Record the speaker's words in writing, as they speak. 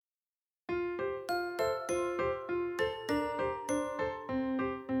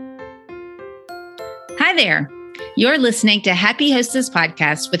Hi there. You're listening to Happy Hostess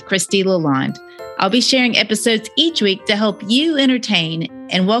Podcast with Christy Lalonde. I'll be sharing episodes each week to help you entertain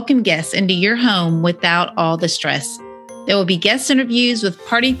and welcome guests into your home without all the stress. There will be guest interviews with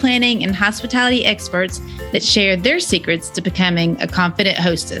party planning and hospitality experts that share their secrets to becoming a confident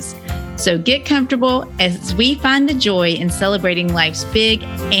hostess. So get comfortable as we find the joy in celebrating life's big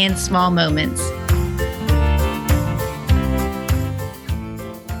and small moments.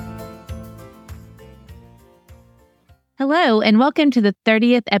 Hello, and welcome to the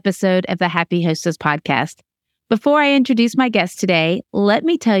 30th episode of the Happy Hostess Podcast. Before I introduce my guest today, let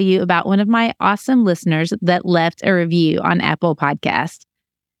me tell you about one of my awesome listeners that left a review on Apple Podcast.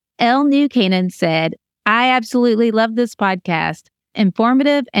 Elle New Canaan said, "I absolutely love this podcast.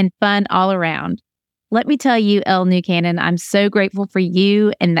 Informative and fun all around." Let me tell you, Elle New Canaan, I'm so grateful for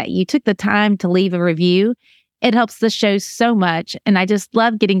you and that you took the time to leave a review. It helps the show so much, and I just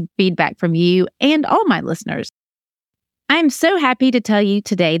love getting feedback from you and all my listeners. I'm so happy to tell you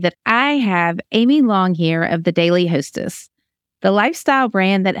today that I have Amy Long here of The Daily Hostess, the lifestyle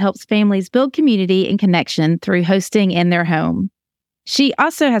brand that helps families build community and connection through hosting in their home. She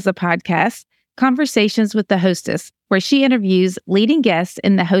also has a podcast, Conversations with the Hostess, where she interviews leading guests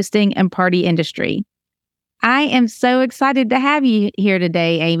in the hosting and party industry. I am so excited to have you here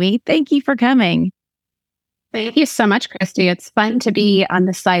today, Amy. Thank you for coming. Thank you so much, Christy. It's fun to be on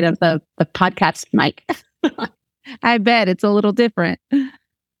the side of the podcast mic. I bet it's a little different.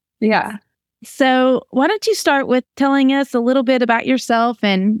 Yeah. So why don't you start with telling us a little bit about yourself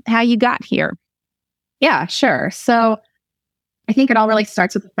and how you got here? Yeah, sure. So I think it all really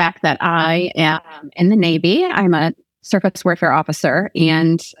starts with the fact that I am in the Navy. I'm a surface warfare officer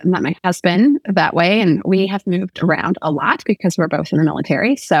and I met my husband that way. And we have moved around a lot because we're both in the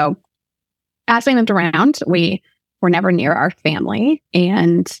military. So as we moved around, we were never near our family,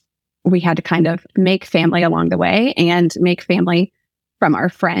 and we had to kind of make family along the way and make family from our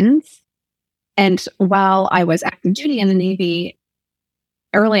friends. And while I was active duty in the Navy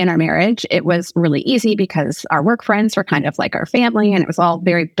early in our marriage, it was really easy because our work friends were kind of like our family and it was all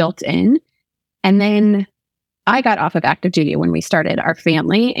very built in. And then I got off of active duty when we started our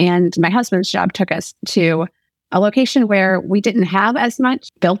family, and my husband's job took us to a location where we didn't have as much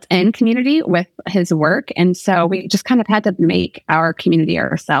built-in community with his work. And so we just kind of had to make our community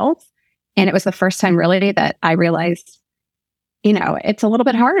ourselves. And it was the first time really that I realized, it's a little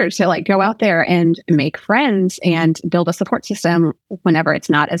bit harder to go out there and make friends and build a support system whenever it's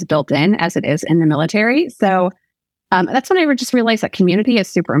not as built in as it is in the military. So that's when I just realized that community is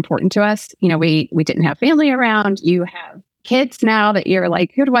super important to us. We didn't have family around. You have kids now that you're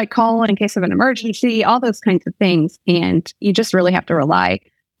like, who do I call in case of an emergency? All those kinds of things. And you just really have to rely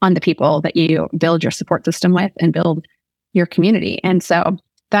on the people that you build your support system with and build your community. And so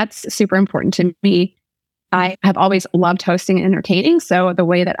that's super important to me. I have always loved hosting and entertaining. So the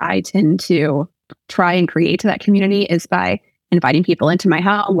way that I tend to try and create that community is by inviting people into my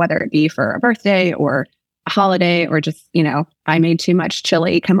home, whether it be for a birthday or a holiday or just, I made too much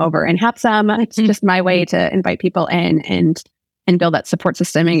chili, come over and have some. It's just my way to invite people in and build that support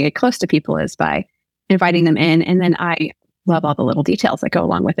system and get close to people is by inviting them in. And then I love all the little details that go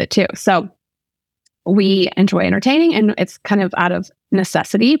along with it too. So we enjoy entertaining, and it's kind of out of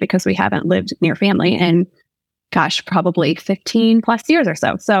necessity because we haven't lived near family in, probably 15 plus years or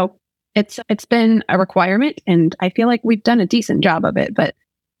so. So it's been a requirement, and I feel like we've done a decent job of it, but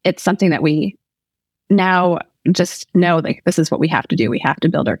it's something that we now just know that this is what we have to do. We have to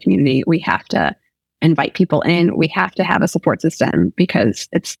build our community. We have to invite people in. We have to have a support system because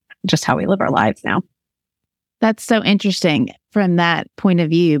it's just how we live our lives now. That's so interesting from that point of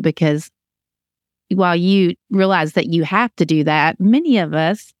view, because while you realize that you have to do that, many of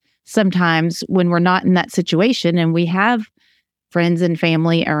us sometimes when we're not in that situation and we have friends and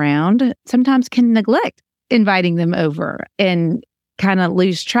family around, sometimes can neglect inviting them over and kind of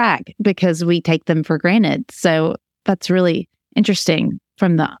lose track because we take them for granted. So that's really interesting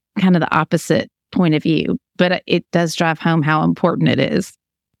from the kind of the opposite point of view, but it does drive home how important it is.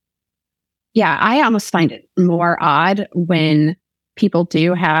 Yeah, I almost find it more odd when people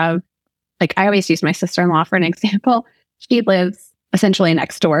do have, I always use my sister-in-law for an example. She lives essentially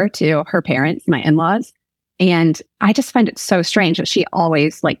next door to her parents, my in-laws. And I just find it so strange that she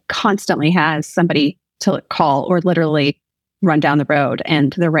always constantly has somebody to call or literally run down the road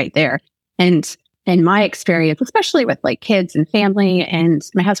and they're right there. And in my experience, especially with kids and family, and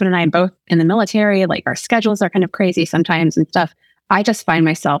my husband and I both in the military, our schedules are kind of crazy sometimes and stuff. I just find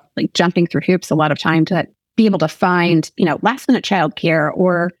myself jumping through hoops a lot of time to be able to find, last minute childcare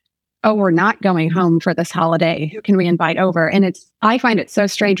or oh, we're not going home for this holiday. Who can we invite over? And I find it so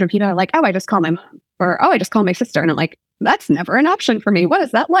strange when people are like, oh, I just call my mom, or, oh, I just call my sister. And I'm like, that's never an option for me. What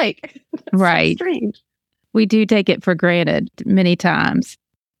is that like? Right. So strange. We do take it for granted many times.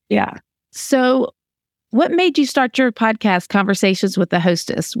 Yeah. So what made you start your podcast, Conversations with the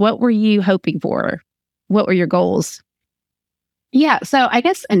Hostess? What were you hoping for? What were your goals? Yeah. So I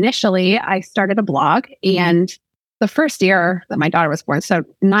guess initially I started a blog, and the first year that my daughter was born, so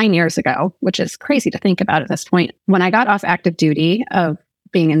 9 years ago, which is crazy to think about at this point, when I got off active duty of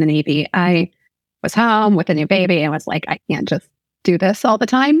being in the Navy, I was home with a new baby and was like, I can't just do this all the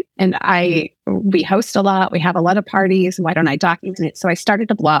time. And we host a lot. We have a lot of parties. Why don't I document it? So I started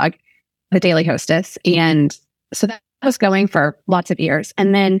a blog, The Daily Hostess. And so that was going for lots of years.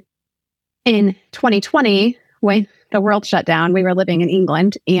 And then in 2020, when the world shut down, we were living in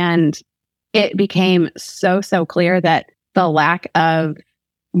England, and it became so clear that the lack of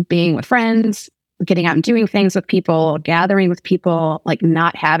being with friends, getting out and doing things with people, gathering with people, like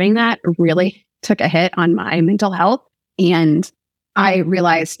not having that really took a hit on my mental health. And I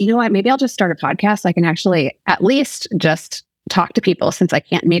realized, you know what, maybe I'll just start a podcast. I can actually at least just talk to people, since I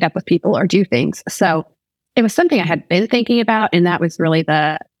can't meet up with people or do things. So it was something I had been thinking about. And that was really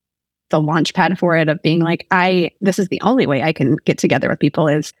the launch pad for it, of being like, this is the only way I can get together with people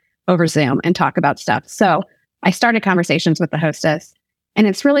is over Zoom and talk about stuff. So I started Conversations with the Hostess, and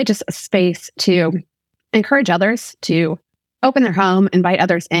it's really just a space to encourage others to open their home, invite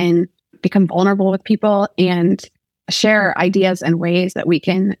others in, become vulnerable with people, and share ideas and ways that we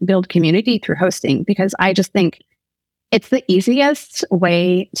can build community through hosting. Because I just think it's the easiest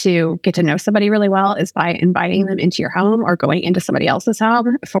way to get to know somebody really well is by inviting them into your home or going into somebody else's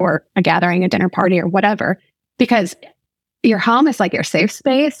home for a gathering, a dinner party, or whatever. Because your home is like your safe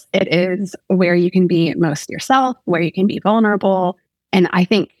space. It is where you can be most yourself, where you can be vulnerable. And I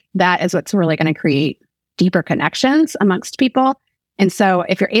think that is what's really going to create deeper connections amongst people. And so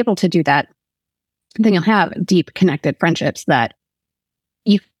if you're able to do that, then you'll have deep connected friendships that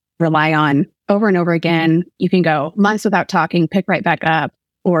you rely on over and over again. You can go months without talking, pick right back up,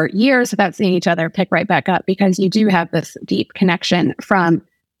 or years without seeing each other, pick right back up, because you do have this deep connection from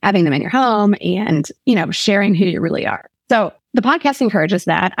having them in your home and, sharing who you really are. So the podcast encourages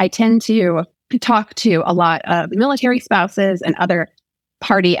that. I tend to talk to a lot of military spouses and other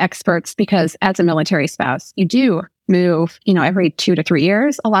party experts, because as a military spouse, you do move, every 2 to 3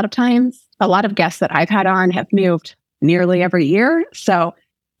 years. A lot of times, a lot of guests that I've had on have moved nearly every year. So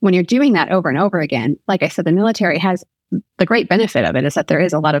when you're doing that over and over again, like I said, the military has the great benefit of it is that there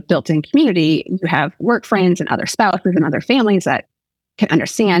is a lot of built-in community. You have work friends and other spouses and other families that can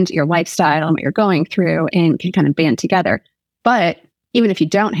understand your lifestyle and what you're going through and can kind of band together. But even if you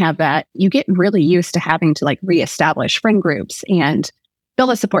don't have that, you get really used to having to reestablish friend groups and build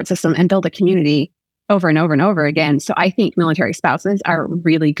a support system and build a community over and over and over again. So I think military spouses are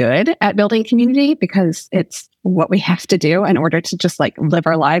really good at building community, because it's what we have to do in order to just live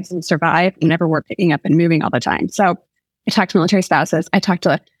our lives and survive whenever we're picking up and moving all the time. So I talk to military spouses. I talk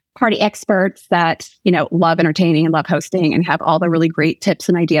to party experts that, love entertaining and love hosting and have all the really great tips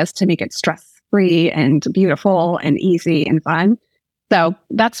and ideas to make it stress-free and beautiful and easy and fun. So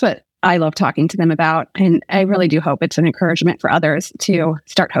that's what I love talking to them about. And I really do hope it's an encouragement for others to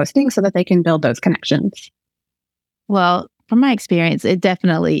start hosting so that they can build those connections. Well, from my experience, it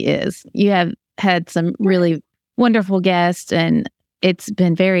definitely is. You have had some really wonderful guests, and it's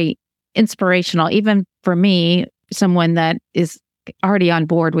been very inspirational, even for me, someone that is already on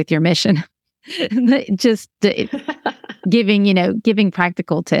board with your mission. Just giving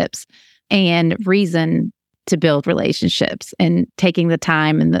practical tips and reason to build relationships, and taking the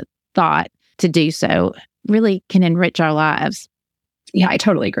time and the thought to do so really can enrich our lives. Yeah, I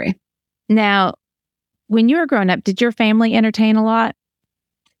totally agree. Now, when you were growing up, did your family entertain a lot?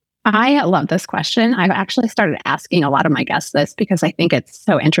 I love this question. I've actually started asking a lot of my guests this, because I think it's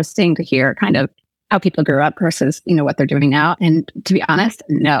so interesting to hear kind of how people grew up versus, what they're doing now. And to be honest,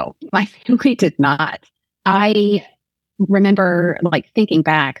 no, my family did not. I remember thinking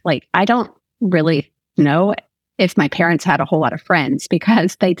back, I don't really know if my parents had a whole lot of friends,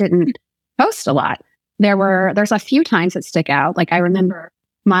 because they didn't host a lot. There's a few times that stick out. I remember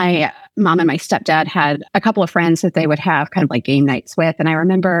my mom and my stepdad had a couple of friends that they would have kind of game nights with. And I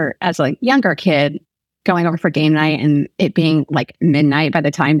remember as a younger kid going over for game night and it being midnight by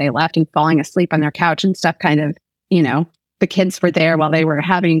the time they left, and falling asleep on their couch and stuff, kind of, the kids were there while they were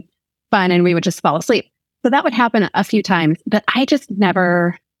having fun and we would just fall asleep. So that would happen a few times, but I just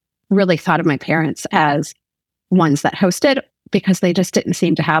never really thought of my parents as ones that hosted, because they just didn't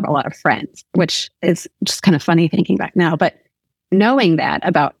seem to have a lot of friends, which is just kind of funny thinking back now. But knowing that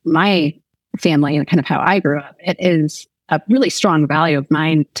about my family and kind of how I grew up, it is a really strong value of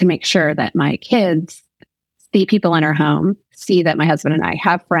mine to make sure that my kids see people in our home, see that my husband and I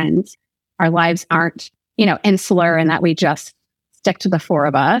have friends. Our lives aren't, insular, and that we just stick to the four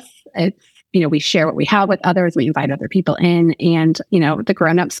of us. It's, we share what we have with others. We invite other people in, and, the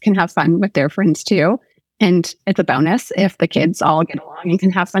grownups can have fun with their friends too. And it's a bonus if the kids all get along and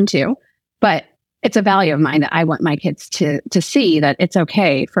can have fun too. But it's a value of mine that I want my kids to see that it's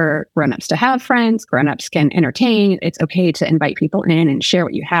okay for grownups to have friends. Grownups can entertain. It's okay to invite people in and share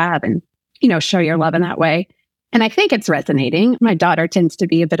what you have and, show your love in that way. And I think it's resonating. My daughter tends to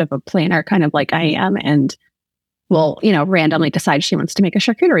be a bit of a planner, kind of like I am, and will, randomly decide she wants to make a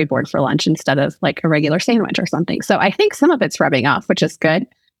charcuterie board for lunch instead of like a regular sandwich or something. So I think some of it's rubbing off, which is good,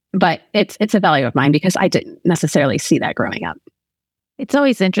 but it's a value of mine because I didn't necessarily see that growing up. It's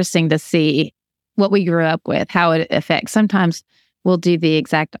always interesting to see what we grew up with, how it affects. Sometimes we'll do the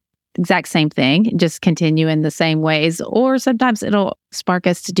exact same thing, just continue in the same ways, or sometimes it'll spark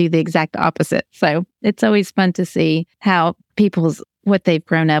us to do the exact opposite. So it's always fun to see how what they've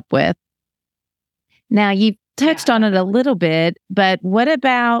grown up with. Now, you touched on it a little bit, but what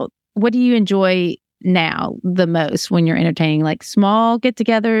do you enjoy now the most when you're entertaining, like small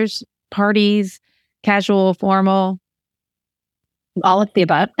get-togethers, parties, casual, formal? All of the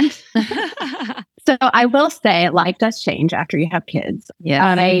above. So I will say life does change after you have kids.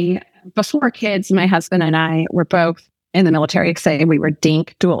 Yeah. Before kids, my husband and I were both in the military. Say we were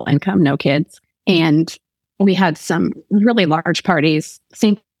DINK, dual income, no kids. And we had some really large parties,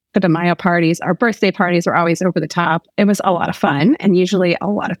 Cinco de Mayo parties. Our birthday parties were always over the top. It was a lot of fun and usually a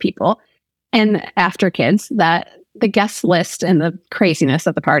lot of people. And after kids, the guest list and the craziness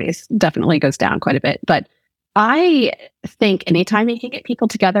of the parties definitely goes down quite a bit. But I think anytime you can get people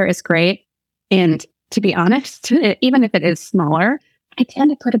together is great. And to be honest, even if it is smaller, I tend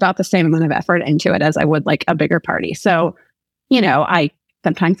to put about the same amount of effort into it as I would like a bigger party. So, I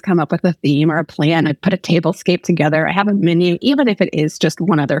sometimes come up with a theme or a plan. I put a tablescape together. I have a menu, even if it is just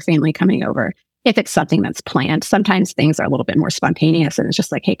one other family coming over. If it's something that's planned, sometimes things are a little bit more spontaneous and it's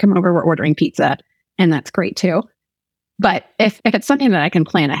just like, hey, come over, we're ordering pizza. And that's great too. But if it's something that I can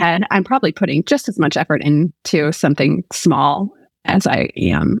plan ahead, I'm probably putting just as much effort into something small as I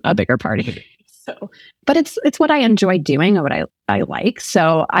am a bigger party. So, but it's what I enjoy doing and what I like.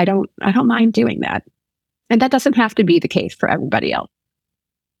 So I don't mind doing that. And that doesn't have to be the case for everybody else.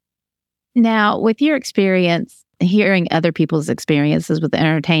 Now, with your experience, hearing other people's experiences with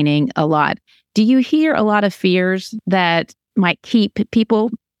entertaining a lot, do you hear a lot of fears that might keep people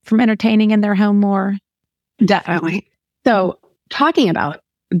from entertaining in their home more? Definitely. So talking about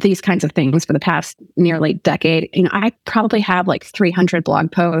these kinds of things for the past nearly decade, I probably have like 300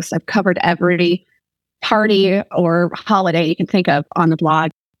 blog posts. I've covered every party or holiday you can think of on the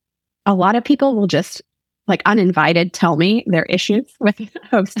blog. A lot of people will just like uninvited tell me their issues with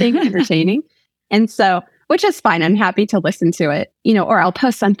hosting and entertaining. And so, which is fine. I'm happy to listen to it, or I'll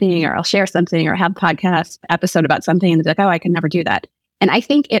post something or I'll share something or have a podcast episode about something and it's like, oh, I can never do that. And I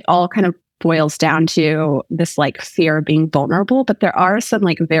think it all kind of boils down to this like fear of being vulnerable, but there are some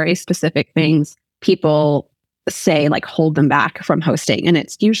like very specific things people say like hold them back from hosting. And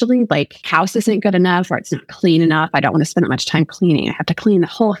it's usually like house isn't good enough or it's not clean enough. I don't want to spend that much time cleaning. I have to clean the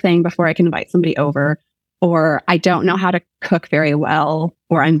whole thing before I can invite somebody over. Or I don't know how to cook very well,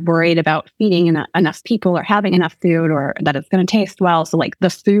 or I'm worried about feeding enough people or having enough food or that it's going to taste well. So like the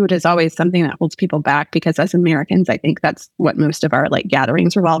food is always something that holds people back because as Americans, I think that's what most of our like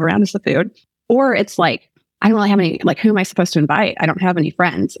gatherings revolve around is the food. Or it's like, I don't really have any, like, who am I supposed to invite? I don't have any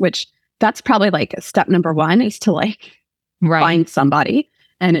friends, which that's probably like step number one is to like find somebody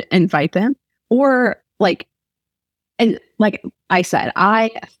and invite them. Or like, and like I said, I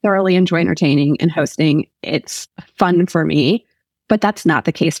thoroughly enjoy entertaining and hosting. It's fun for me, but that's not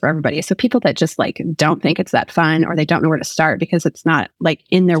the case for everybody. So people that just like don't think it's that fun or they don't know where to start because it's not like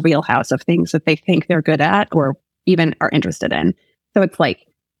in their wheelhouse of things that they think they're good at or even are interested in. So it's like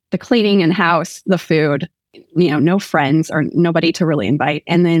the cleaning and house, the food, no friends or nobody to really invite.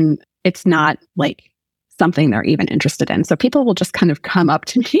 And then it's not like something they're even interested in. So people will just kind of come up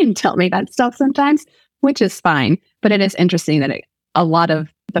to me and tell me that stuff sometimes, which is fine. But it is interesting that a lot of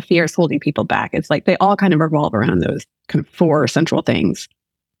the fears holding people back, it's like they all kind of revolve around those kind of four central things.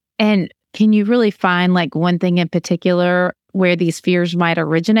 And can you really find like one thing in particular where these fears might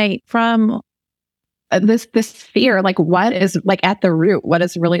originate from? This fear, like what is like at the root, what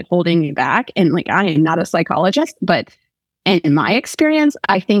is really holding me back? And like, I am not a psychologist, but in my experience,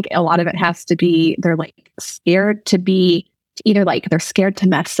 I think a lot of it has to be, they're like scared to be either like they're scared to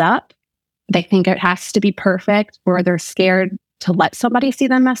mess up. They think it has to be perfect, or they're scared to let somebody see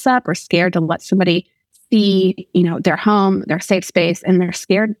them mess up, or scared to let somebody see, their home, their safe space, and they're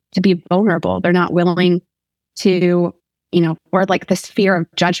scared to be vulnerable. They're not willing to, or like this fear of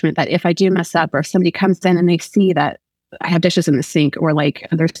judgment that if I do mess up, or if somebody comes in and they see that I have dishes in the sink, or like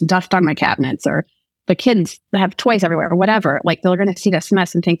there's dust on my cabinets, or the kids have toys everywhere, or whatever, like they're going to see this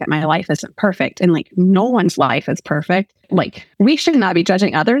mess and think that my life isn't perfect. And like no one's life is perfect. Like we should not be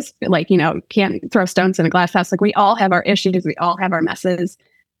judging others. Like, can't throw stones in a glass house. Like we all have our issues. We all have our messes.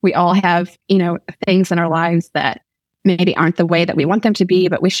 We all have, things in our lives that maybe aren't the way that we want them to be,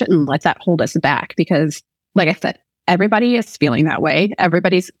 but we shouldn't let that hold us back, because like I said, everybody is feeling that way.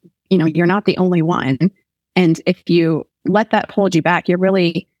 Everybody's, you're not the only one. And if you let that hold you back, you're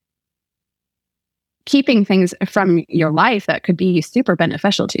really keeping things from your life that could be super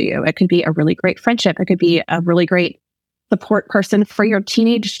beneficial to you. It could be a really great friendship. It could be a really great support person for your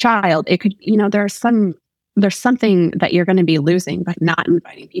teenage child. It could, there's something that you're going to be losing by not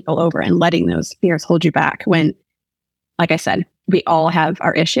inviting people over and letting those fears hold you back, when, like I said, we all have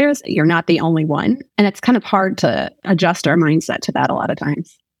our issues. You're not the only one. And it's kind of hard to adjust our mindset to that a lot of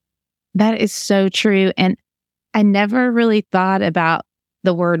times. That is so true. And I never really thought about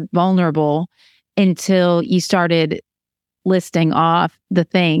the word vulnerable until you started listing off the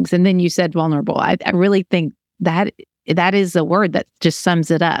things. And then you said vulnerable. I really think that is a word that just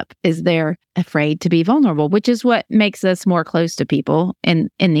sums it up, is they're afraid to be vulnerable, which is what makes us more close to people. And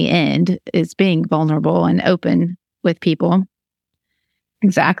in the end, is being vulnerable and open with people.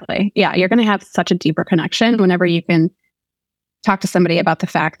 Exactly. Yeah. You're going to have such a deeper connection whenever you can talk to somebody about the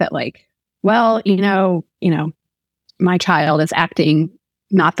fact that like, well, my child is acting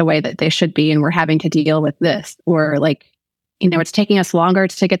not the way that they should be, and we're having to deal with this, or like, it's taking us longer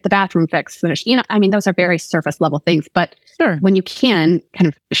to get the bathroom fixed. Those are very surface level things, but sure, when you can kind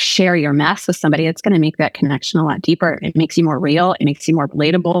of share your mess with somebody, it's going to make that connection a lot deeper. It makes you more real. It makes you more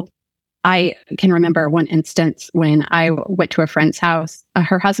relatable. I can remember one instance when I went to a friend's house.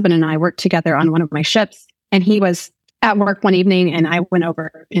 Her husband and I worked together on one of my ships, and he was at work one evening, and I went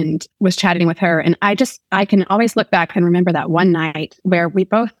over and was chatting with her. And I can always look back and remember that one night where we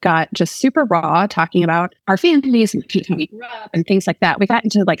both got just super raw, talking about our families and how we grew up and things like that. We got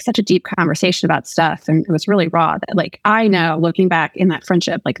into like such a deep conversation about stuff, and it was really raw that like, I know looking back in that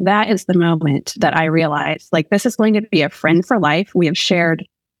friendship, like that is the moment that I realized like, this is going to be a friend for life. We have shared,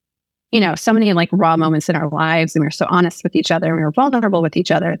 so many like raw moments in our lives, and we were so honest with each other, and we were vulnerable with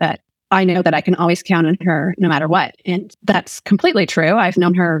each other, that I know that I can always count on her no matter what. And that's completely true. I've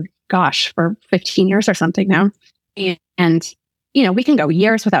known her, for 15 years or something now. And we can go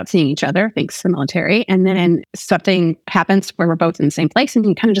years without seeing each other, thanks to the military. And then something happens where we're both in the same place, and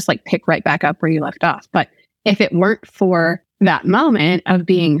you kind of just like pick right back up where you left off. But if it weren't for that moment of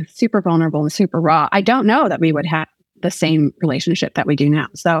being super vulnerable and super raw, I don't know that we would have the same relationship that we do now.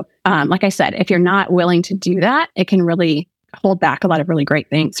 So like I said, if you're not willing to do that, it can really hold back a lot of really great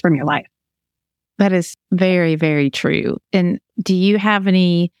things from your life. That is very, very true. And do you have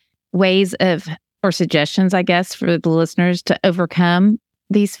any ways or suggestions, I guess, for the listeners to overcome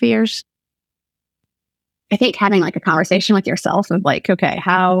these fears? I think having like a conversation with yourself of like, okay,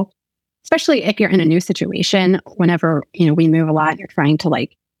 how, especially if you're in a new situation, whenever, we move a lot, you're trying to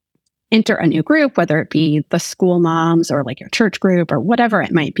like enter a new group, whether it be the school moms or like your church group or whatever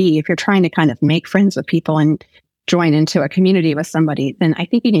it might be. If you're trying to kind of make friends with people and join into a community with somebody, then I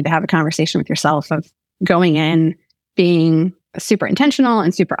think you need to have a conversation with yourself of going in, being super intentional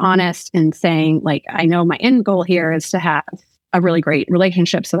and super honest, and saying like, I know my end goal here is to have a really great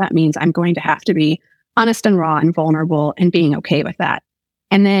relationship. So that means I'm going to have to be honest and raw and vulnerable, and being okay with that.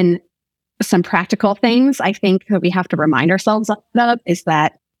 And then some practical things I think that we have to remind ourselves of is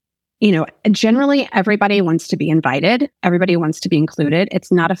that, generally everybody wants to be invited. Everybody wants to be included.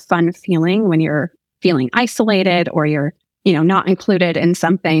 It's not a fun feeling when you're feeling isolated or you're, not included in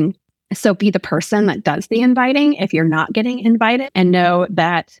something. So be the person that does the inviting if you're not getting invited, and know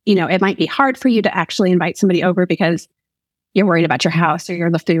that, it might be hard for you to actually invite somebody over because you're worried about your house or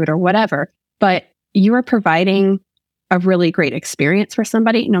the food or whatever, but you are providing a really great experience for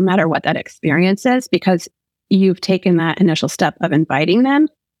somebody, no matter what that experience is, because you've taken that initial step of inviting them.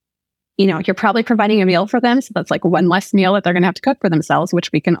 You're probably providing a meal for them. So that's like one less meal that they're going to have to cook for themselves,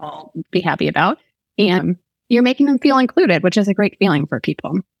 which we can all be happy about. And you're making them feel included, which is a great feeling for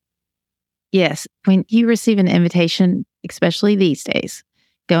people. Yes. When you receive an invitation, especially these days,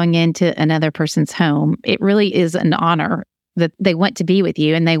 going into another person's home, it really is an honor that they want to be with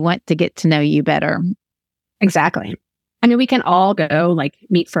you and they want to get to know you better. Exactly. I mean, we can all go like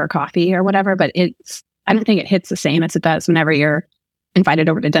meet for a coffee or whatever, but I don't think it hits the same as it does whenever you're invited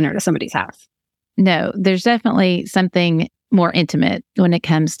over to dinner to somebody's house. No, there's definitely something more intimate when it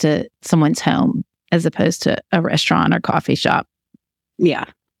comes to someone's home as opposed to a restaurant or coffee shop. Yeah.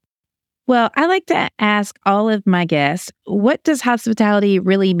 Well, I like to ask all of my guests, what does hospitality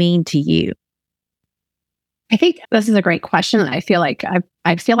really mean to you? I think this is a great question. I feel like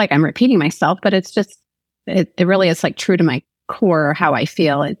I'm repeating myself, but it's just, it really is like true to my core, how I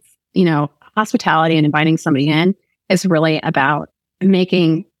feel. It's, hospitality and inviting somebody in is really about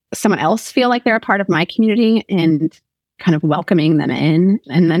making someone else feel like they're a part of my community and kind of welcoming them in.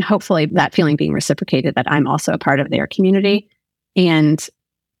 And then hopefully that feeling being reciprocated that I'm also a part of their community. And,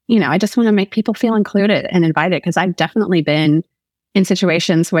 I just want to make people feel included and invited, because I've definitely been in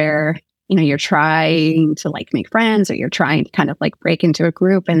situations where, you're trying to like make friends, or you're trying to kind of like break into a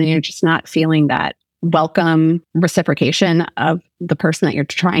group, and then you're just not feeling that welcome reciprocation of the person that you're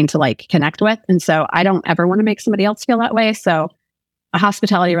trying to like connect with. And so I don't ever want to make somebody else feel that way. So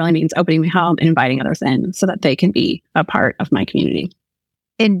hospitality really means opening my home and inviting others in so that they can be a part of my community.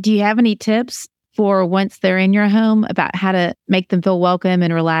 And do you have any tips for once they're in your home about how to make them feel welcome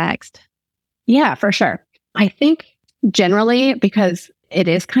and relaxed? Yeah, for sure. I think generally, because it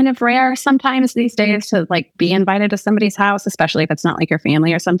is kind of rare sometimes these days to like be invited to somebody's house, especially if it's not like your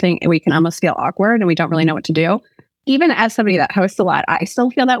family or something, we can almost feel awkward and we don't really know what to do. Even as somebody that hosts a lot, I still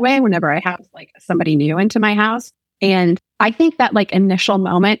feel that way whenever I have like somebody new into my house. And I think that like initial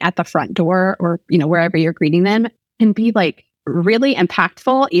moment at the front door or, wherever you're greeting them can be like really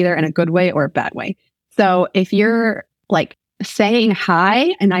impactful, either in a good way or a bad way. So if you're like saying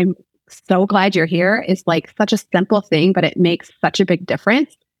hi and I'm so glad you're here is like such a simple thing, but it makes such a big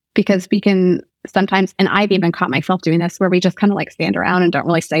difference, because we can sometimes, and I've even caught myself doing this, where we just kind of like stand around and don't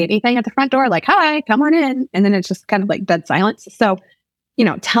really say anything at the front door, like, hi, come on in. And then it's just kind of like dead silence. So,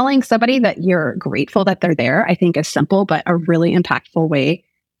 telling somebody that you're grateful that they're there, I think is simple, but a really impactful way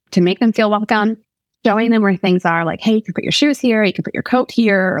to make them feel welcome. Showing them where things are, like, hey, you can put your shoes here, you can put your coat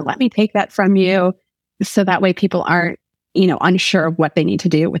here, or let me take that from you. So that way people aren't, unsure of what they need to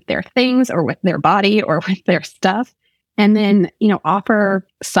do with their things or with their body or with their stuff. And then, offer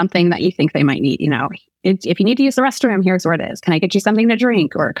something that you think they might need. If you need to use the restroom, here's where it is. Can I get you something to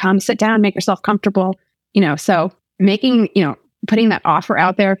drink? Or come sit down, make yourself comfortable. So making, putting that offer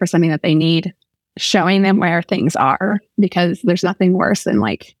out there for something that they need, showing them where things are, because there's nothing worse than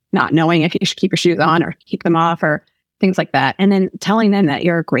like not knowing if you should keep your shoes on or keep them off or things like that. And then telling them that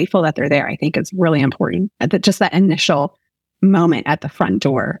you're grateful that they're there, I think is really important. Just that initial moment at the front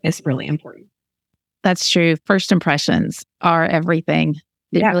door is really important. That's true. First impressions are everything.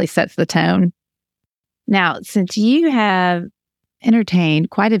 It really sets the tone. Now, since you have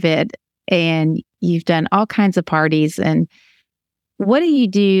entertained quite a bit and you've done all kinds of parties, and what do you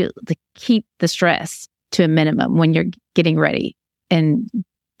do to keep the stress to a minimum when you're getting ready and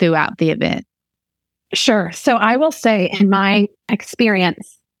throughout the event? Sure. So I will say, in my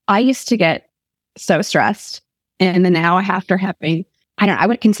experience, I used to get so stressed. And then now after having, I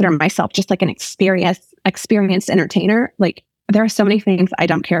would consider myself just like an experienced entertainer. Like, there are so many things I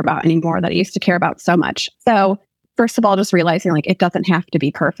don't care about anymore that I used to care about so much. So first of all, just realizing like it doesn't have to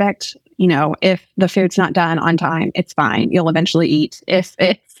be perfect. If the food's not done on time, it's fine. You'll eventually eat. If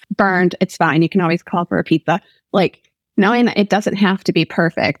it's burned, it's fine. You can always call for a pizza. Like, knowing that it doesn't have to be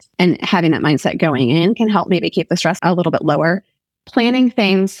perfect and having that mindset going in can help maybe keep the stress a little bit lower. Planning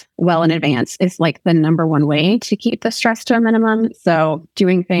things well in advance is like the number one way to keep the stress to a minimum. So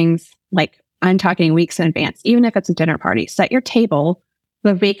doing things like, I'm talking weeks in advance, even if it's a dinner party, set your table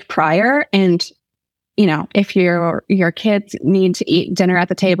the week prior. And, if your kids need to eat dinner at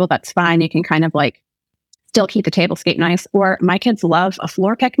the table, that's fine. You can kind of like still keep the tablescape nice. Or my kids love a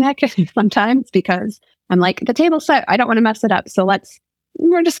floor picnic sometimes, because I'm like, the table's set, I don't want to mess it up. So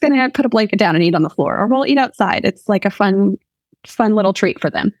we're just going to put a blanket down and eat on the floor, or we'll eat outside. It's like a fun little treat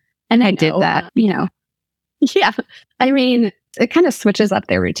for them. And I did that. Yeah. I mean, it kind of switches up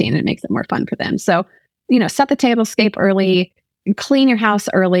their routine and makes it more fun for them. So, set the tablescape early, clean your house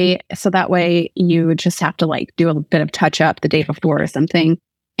early. So that way you just have to like do a bit of touch up the day before or something.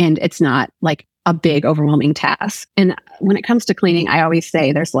 And it's not like a big overwhelming task. And when it comes to cleaning, I always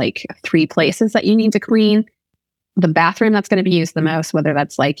say there's like 3 places that you need to clean. The bathroom that's going to be used the most, whether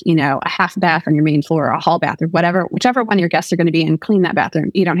that's like, a half bath on your main floor or a hall bathroom, whichever one your guests are going to be in, clean that bathroom.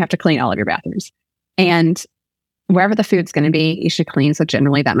 You don't have to clean all of your bathrooms. And wherever the food's going to be, you should clean. So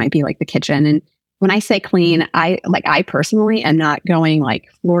generally that might be like the kitchen. And when I say clean, I personally am not going like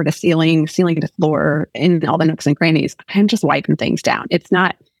floor to ceiling to floor in all the nooks and crannies. I'm just wiping things down. It's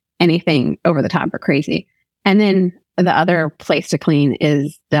not anything over the top or crazy. And then the other place to clean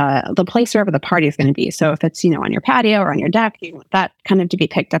is the place wherever the party is going to be. So if it's, on your patio or on your deck, you want that kind of to be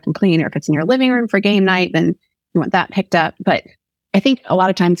picked up and clean. Or if it's in your living room for game night, then We want that picked up. But I think a lot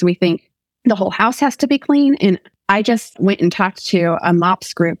of times we think the whole house has to be clean. And I just went and talked to a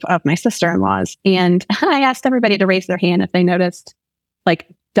MOPS group of my sister-in-laws. And I asked everybody to raise their hand if they noticed like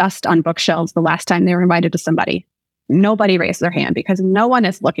dust on bookshelves the last time they were invited to somebody. Nobody raised their hand because no one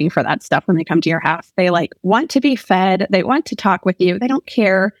is looking for that stuff when they come to your house. They like want to be fed. They want to talk with you. They don't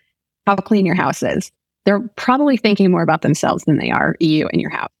care how clean your house is. They're probably thinking more about themselves than they are you and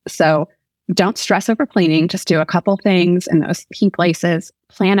your house. So don't stress over cleaning. Just do a couple things in those key places.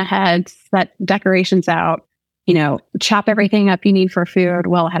 Plan ahead, set decorations out, chop everything up you need for food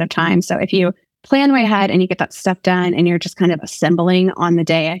well ahead of time. So if you plan way ahead and you get that stuff done and you're just kind of assembling on the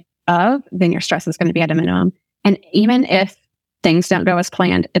day of, then your stress is going to be at a minimum. And even if things don't go as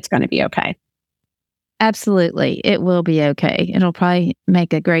planned, it's going to be okay. Absolutely. It will be okay. It'll probably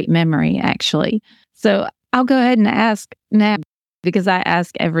make a great memory, actually. So I'll go ahead and ask now, because I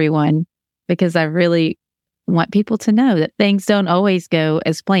ask everyone, because I really want people to know that things don't always go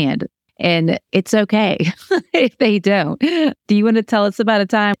as planned. And it's okay if they don't. Do you want to tell us about a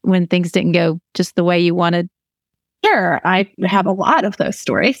time when things didn't go just the way you wanted? Sure. I have a lot of those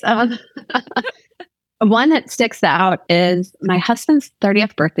stories. One that sticks out is my husband's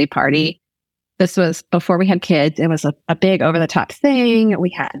 30th birthday party. This was before we had kids. It was a big over-the-top thing.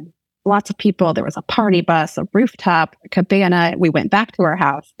 We had lots of people. There was a party bus, a rooftop, a cabana. We went back to our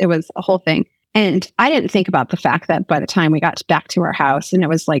house. It was a whole thing. And I didn't think about the fact that by the time we got back to our house, and it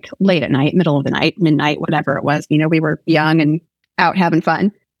was like late at night, middle of the night, midnight, whatever it was, we were young and out having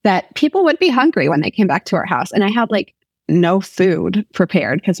fun, that people would be hungry when they came back to our house. And I had like no food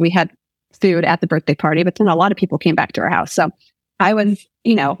prepared because we had food at the birthday party, but then a lot of people came back to our house. So I was,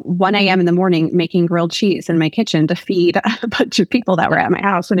 1 a.m. in the morning making grilled cheese in my kitchen to feed a bunch of people that were at my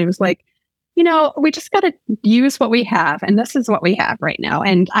house. And it was like, we just got to use what we have. And this is what we have right now.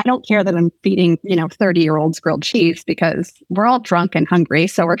 And I don't care that I'm feeding, 30-year-olds grilled cheese because we're all drunk and hungry.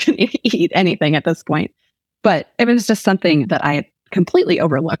 So we're going to eat anything at this point. But it was just something that I had completely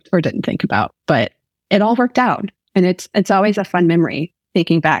overlooked or didn't think about. But it all worked out. And it's always a fun memory.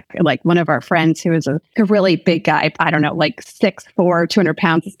 Thinking back, like one of our friends who is a really big guy, I don't know, like 6'4", 200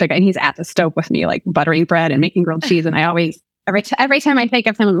 pounds, this big guy, and he's at the stove with me, like buttering bread and making grilled cheese. And I always, every time I think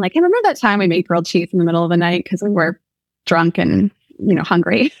of him, I'm like, I remember that time we made grilled cheese in the middle of the night because we were drunk and,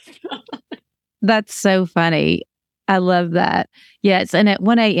 hungry. That's so funny. I love that. Yes. And at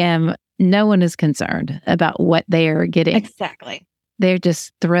 1 a.m., no one is concerned about what they are getting. Exactly. They're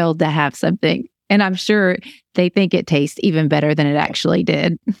just thrilled to have something. And I'm sure they think it tastes even better than it actually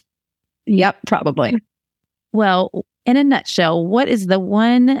did. Yep, probably. Well, in a nutshell, what is the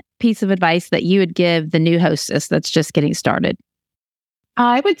one piece of advice that you would give the new hostess that's just getting started?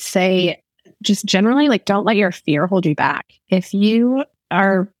 I would say just generally, like, don't let your fear hold you back. If you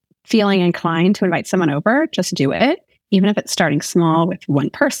are feeling inclined to invite someone over, just do it. Even if it's starting small with one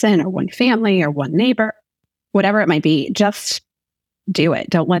person or one family or one neighbor, whatever it might be, just do it.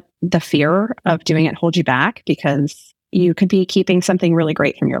 Don't let the fear of doing it hold you back, because you could be keeping something really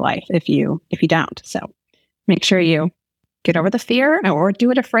great from your life if you don't. So make sure you get over the fear, or do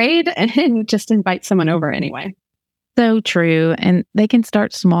it afraid, and just invite someone over anyway. So true. And they can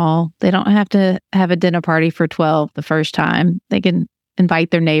start small. They don't have to have a dinner party for 12 the first time. They can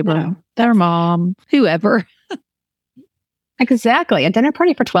invite their neighbor, their mom, whoever. Exactly. A dinner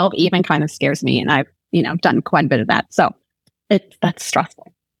party for 12 even kind of scares me. And I've, done quite a bit of that. So that's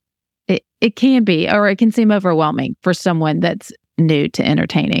stressful. It can be, or it can seem overwhelming for someone that's new to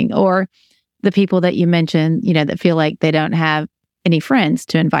entertaining, or the people that you mentioned, that feel like they don't have any friends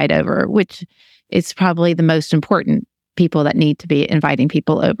to invite over, which is probably the most important people that need to be inviting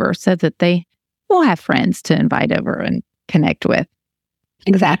people over, so that they will have friends to invite over and connect with.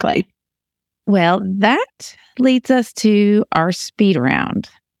 Exactly. Well, that leads us to our speed round.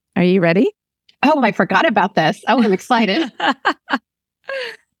 Are you ready? Oh, I forgot about this. Oh, I'm excited.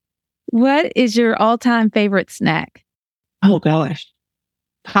 What is your all-time favorite snack? Oh, gosh.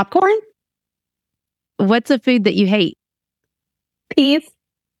 Popcorn? What's a food that you hate? Peas.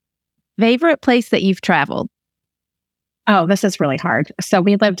 Favorite place that you've traveled? Oh, this is really hard. So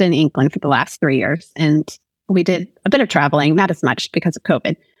we lived in England for the last 3 years, and we did a bit of traveling, not as much because of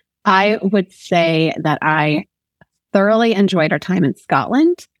COVID. I would say that I thoroughly enjoyed our time in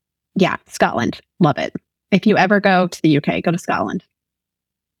Scotland. Yeah, Scotland. Love it. If you ever go to the UK, go to Scotland.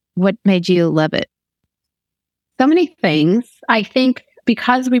 What made you love it? So many things. I think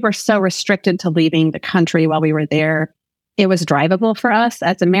because we were so restricted to leaving the country while we were there, it was drivable for us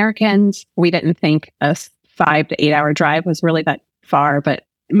as Americans. We didn't think a 5 to 8 hour drive was really that far, but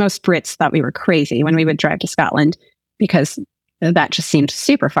most Brits thought we were crazy when we would drive to Scotland, because that just seemed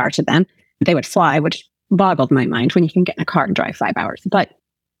super far to them. They would fly, which boggled my mind when you can get in a car and drive 5 hours. But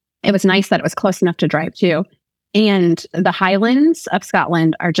it was nice that it was close enough to drive to. And the Highlands of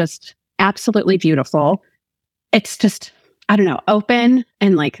Scotland are just absolutely beautiful. It's just, I don't know, open,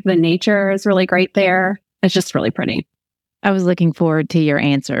 and like the nature is really great there. It's just really pretty. I was looking forward to your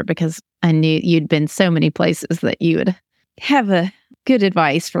answer because I knew you'd been so many places that you would have a good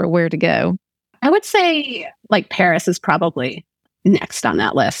advice for where to go. I would say like Paris is probably next on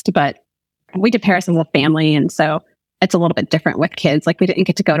that list, but we did Paris as a family. And so it's a little bit different with kids. Like we didn't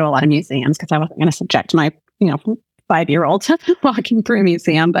get to go to a lot of museums because I wasn't going to subject my, 5-year-old to walking through a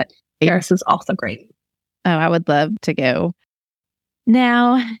museum, but Paris is also great. Oh, I would love to go.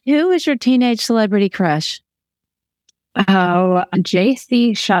 Now, who was your teenage celebrity crush? Oh,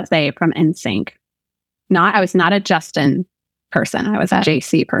 JC Chasez from NSYNC. I was not a Justin person. I was a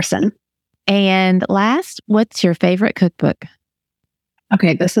JC person. And last, what's your favorite cookbook?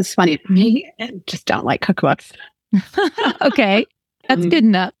 Okay, this is funny. I just don't like cookbooks. Okay, that's good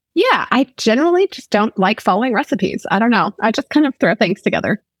enough. Yeah, I generally just don't like following recipes. I don't know. I just kind of throw things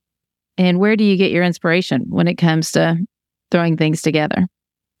together. And where do you get your inspiration when it comes to throwing things together?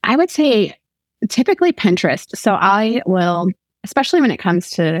 I would say typically Pinterest. So I will, especially when it comes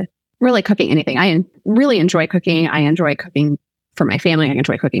to really cooking anything, I really enjoy cooking. I enjoy cooking for my family. I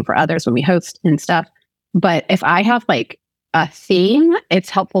enjoy cooking for others when we host and stuff. But if I have like a theme, it's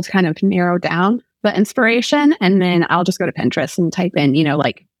helpful to kind of narrow down the inspiration. And then I'll just go to Pinterest and type in,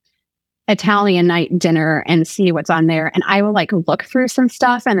 like Italian night dinner and see what's on there. And I will like look through some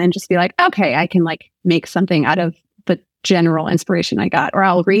stuff and then just be like, okay, I can like make something out of the general inspiration I got. Or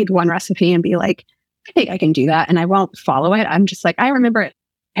I'll read one recipe and be like, I think I can do that. And I won't follow it. I'm just like, I remember it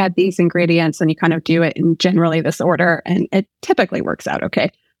had these ingredients and you kind of do it in generally this order. And it typically works out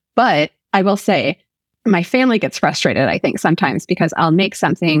okay. But I will say my family gets frustrated, I think, sometimes because I'll make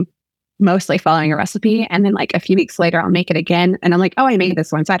something mostly following a recipe. And then like a few weeks later, I'll make it again. And I'm like, oh, I made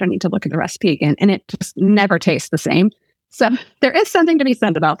this one, so I don't need to look at the recipe again. And it just never tastes the same. So there is something to be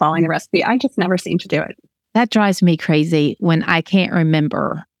said about following the recipe. I just never seem to do it. That drives me crazy when I can't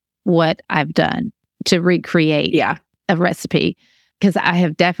remember what I've done to recreate a recipe, because I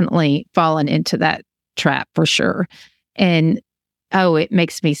have definitely fallen into that trap for sure. And it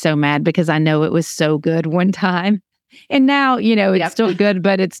makes me so mad because I know it was so good one time. And now, it's still good,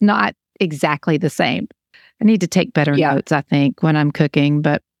 but it's not exactly the same. I need to take better notes, I think, when I'm cooking.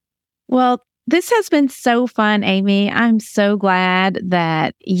 But, well, this has been so fun, Amy. I'm so glad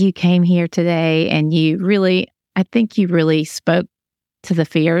that you came here today and I think you really spoke to the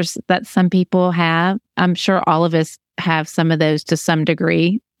fears that some people have. I'm sure all of us have some of those to some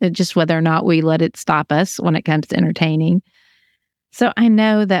degree, just whether or not we let it stop us when it comes to entertaining. So I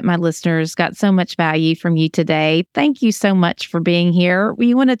know that my listeners got so much value from you today. Thank you so much for being here.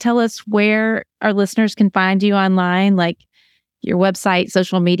 You want to tell us where our listeners can find you online, like your website,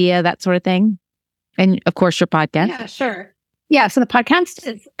 social media, that sort of thing? And of course, your podcast. Yeah, sure. Yeah, so the podcast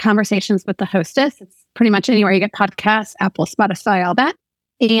is Conversations with the Hostess. It's pretty much anywhere you get podcasts, Apple, Spotify, all that.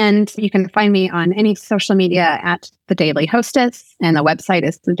 And you can find me on any social media at The Daily Hostess, and the website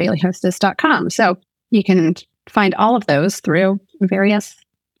is thedailyhostess.com. So you can find all of those through various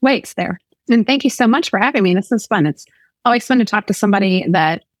ways there. And thank you so much for having me. This is fun. It's always fun to talk to somebody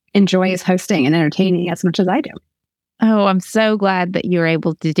that enjoys hosting and entertaining as much as I do. Oh, I'm so glad that you're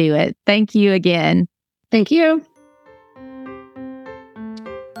able to do it. Thank you again. Thank you.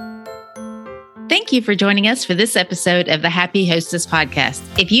 Thank you for joining us for this episode of the Happy Hostess podcast.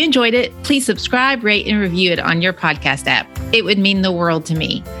 If you enjoyed it, please subscribe, rate, and review it on your podcast app. It would mean the world to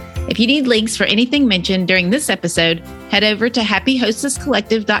me. If you need links for anything mentioned during this episode, head over to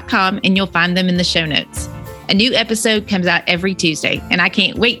happyhostesscollective.com and you'll find them in the show notes. A new episode comes out every Tuesday, and I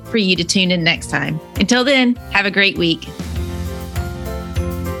can't wait for you to tune in next time. Until then, have a great week.